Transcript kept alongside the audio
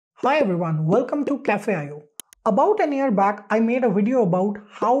Hi everyone, welcome to Cafe.io. About a year back, I made a video about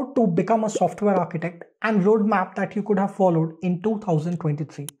how to become a software architect and roadmap that you could have followed in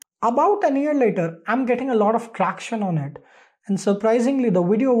 2023. About a year later, I'm getting a lot of traction on it. And surprisingly, the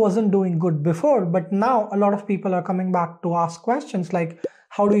video wasn't doing good before, but now a lot of people are coming back to ask questions like,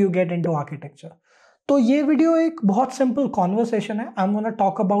 how do you get into architecture? तो ये video एक बहुत simple conversation है. I am gonna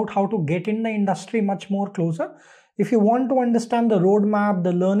talk about how to get in the industry much more closer. If you want to understand the road map, the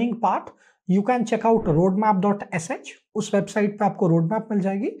learning part, you can check out roadmap.sh. उस website पे आपको road map मिल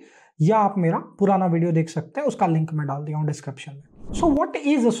जाएगी, या आप मेरा पुराना video देख सकते हैं, उसका लिंक मैं डाल दिया हूँ डिस्क्रिप्शन में. So what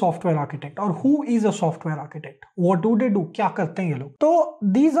is a software architect और who is a software architect? What do they do? क्या करते हैं ये लोग? तो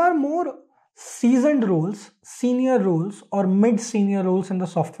these are more seasoned roles, senior roles or mid-senior roles in the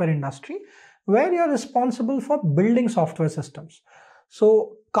software industry where you're responsible for building software systems. So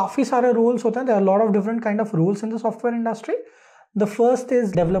काफी सारे roles होते हैं. There are a lot of different kind of roles in the software industry. The first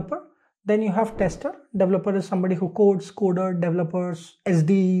is developer. Then you have tester. Developer is somebody who codes, coder, developers,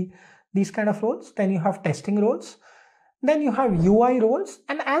 SDE, these kind of roles. Then you have testing roles. Then you have UI roles.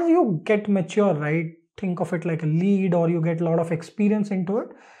 And as you get mature, right, think of it like a lead, or you get a lot of experience into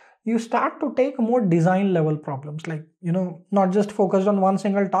it, you start to take more design level problems, like, not just focused on one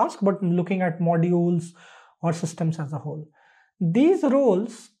single task, but looking at modules or systems as a whole. These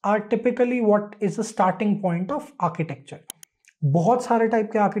roles are typically what is the starting point of architecture. बहुत सारे type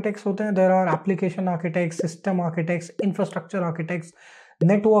के architects होते हैं. There are application architects, system architects, infrastructure architects,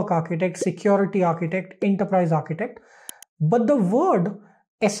 network architect, security architect, enterprise architect. But the word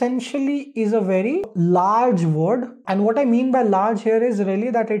essentially is a very large word, and what I mean by large here is really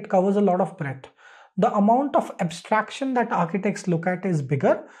that it covers a lot of breadth. The amount of abstraction that architects look at is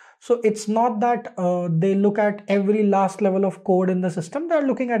bigger. So it's not that they look at every last level of code in the system. They're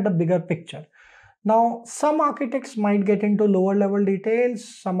looking at the bigger picture. Now, some architects might get into lower level details,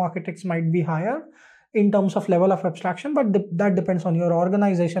 some architects might be higher in terms of level of abstraction, but that depends on your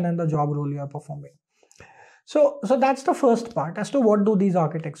organization and the job role you are performing. So that's the first part as to what do these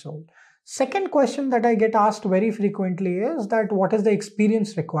architects hold. Second question that I get asked very frequently is that what is the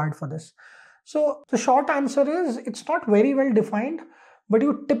experience required for this? So the short answer is it's not very well defined, but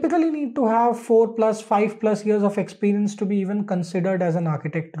you typically need to have 4+, 5+ years of experience to be even considered as an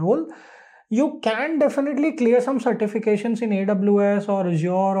architect role. You can definitely clear some certifications in AWS or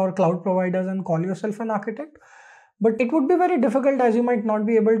Azure or cloud providers and call yourself an architect, but it would be very difficult as you might not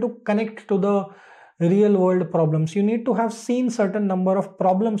be able to connect to the real world problems. You need to have seen certain number of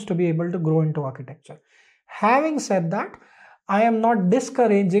problems to be able to grow into architecture. Having said that, I am not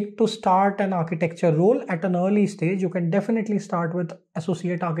discouraging to start an architecture role at an early stage. You can definitely start with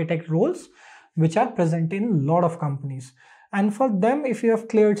associate architect roles, which are present in a lot of companies. And for them, if you have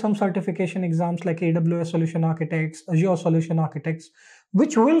cleared some certification exams like AWS Solution Architects, Azure Solution Architects,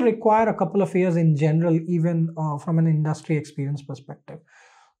 which will require a couple of years in general, even from an industry experience perspective.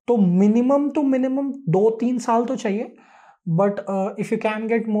 तो minimum 2-3 साल तो चाहिए, but if you can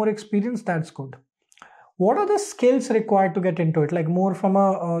get more experience, that's good. What are the skills required to get into it? Like more from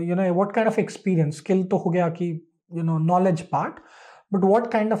a what kind of experience? Skill तो हो गया कि knowledge part, but what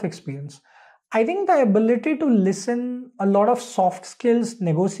kind of experience? I think the ability to listen, a lot of soft skills,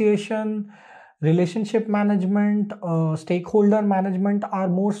 negotiation, relationship management, stakeholder management are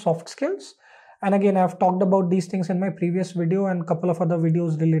more soft skills. And again, I've talked about these things in my previous video and a couple of other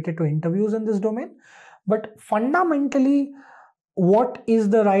videos related to interviews in this domain. But fundamentally, what is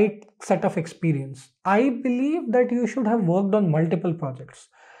the right set of experience? I believe that you should have worked on multiple projects.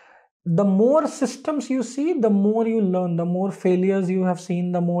 The more systems you see, the more you learn, the more failures you have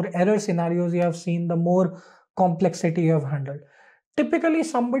seen, the more error scenarios you have seen, the more complexity you have handled. Typically,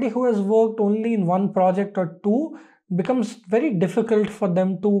 somebody who has worked only in one project or two becomes very difficult for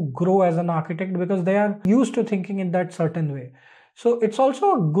them to grow as an architect because they are used to thinking in that certain way. So it's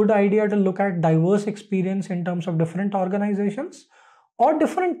also a good idea to look at diverse experience in terms of different organizations or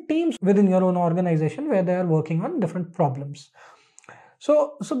different teams within your own organization where they are working on different problems.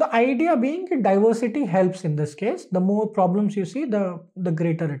 So the idea being that diversity helps in this case. The more problems you see, the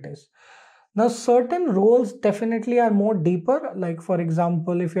greater it is. Now, certain roles definitely are more deeper. Like for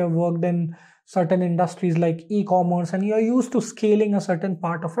example, if you have worked in certain industries like e-commerce and you're used to scaling a certain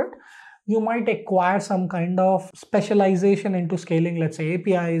part of it, you might acquire some kind of specialization into scaling, let's say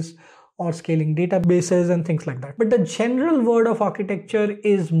APIs or scaling databases and things like that. But the general word of architecture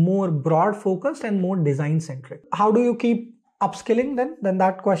is more broad focused and more design centric. How do you keep upskilling then? Then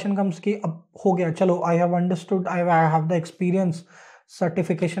that question comes ki ab ho gaya, chalo, I have understood, I have the experience,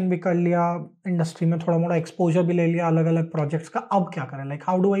 certification भी कर लिया, industry में थोड़ा मोड़ा exposure भी ले लिया अलग अलग प्रोजेक्ट्स का, अब क्या करें? Like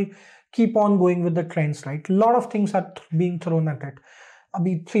how do I keep on going with the trends, right? A lot of things are being thrown at it.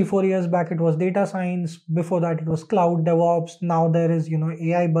 Abhi 3-4 years back it was data science, before that it was cloud DevOps, now there is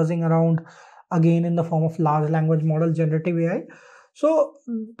AI buzzing around again in the form of large language model, generative AI. So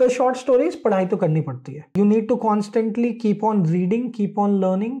the short story is padhai to karni padti hai. You need to constantly keep on reading, keep on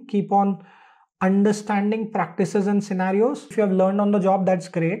learning, keep on understanding practices and scenarios. If you have learned on the job, that's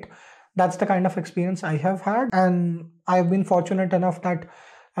great. That's the kind of experience I have had, and I've been fortunate enough that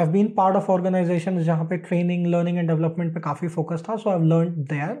I've been part of organizations jahan pe training, learning and development pe kafi focus tha, so I've learned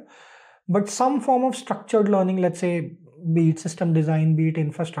there. But some form of structured learning, let's say be it system design, be it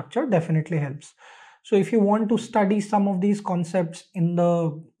infrastructure, definitely helps. So if you want to study some of these concepts in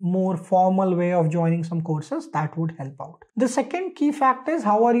the more formal way of joining some courses, that would help out. The second key fact is,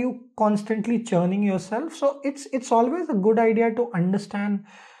 how are you constantly churning yourself? So it's always a good idea to understand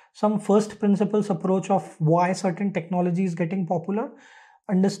some first principles approach of why certain technology is getting popular.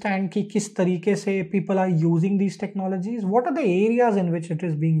 Understand ki kis tarike se people are using these technologies, what are the areas in which it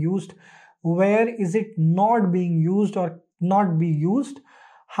is being used, where is it not being used or not be used,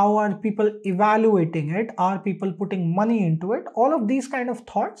 how are people evaluating it, are people putting money into it. All of these kind of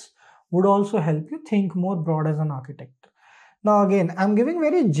thoughts would also help you think more broad as an architect. Now again, I'm giving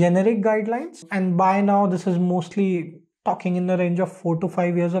very generic guidelines, and by now this is mostly talking in the range of 4 to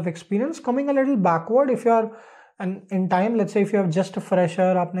 5 years of experience. Coming a little backward, if you are and in time, let's say if you have just a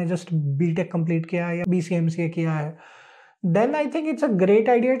fresher, आपने just BTech complete किया है या BCMCA किया है, then I think it's a great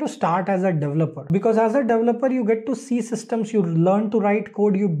idea to start as a developer, because as a developer you get to see systems, you learn to write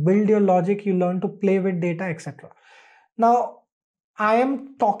code, you build your logic, you learn to play with data, etc. Now I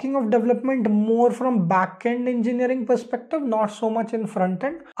am talking of development more from back-end engineering perspective, not so much in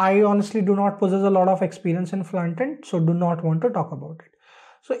front-end. I honestly do not possess a lot of experience in front-end, so do not want to talk about it.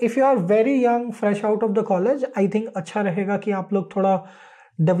 So if you are very young, fresh out of the college, I think अच्छा रहेगा कि आप लोग थोड़ा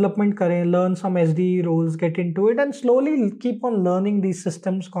development करें, learn some SDE roles, get into it, and slowly keep on learning these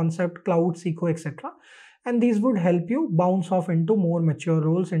systems, concept, cloud, SQL, etc. And these would help you bounce off into more mature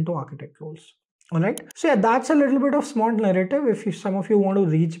roles, into architect roles. Alright, so yeah, that's a little bit of small narrative. If some of you want to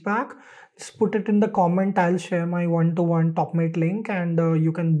reach back, just put it in the comment. I'll share my one-to-one topmate link, and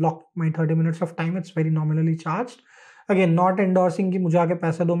you can block my 30 minutes of time. It's very nominally charged. Again, not endorsing कि मुझे आके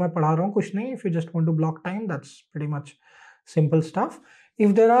पैसे दो मैं पढ़ा रहा हूँ, कुछ नहीं. If you just want to block time, that's pretty much simple stuff.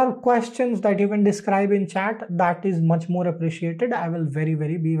 If there are questions that you can describe in chat, that is much more appreciated. I will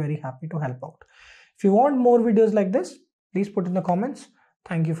be very happy to help out. If you want more videos like this, please put in the comments.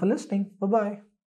 Thank you for listening. Bye-bye.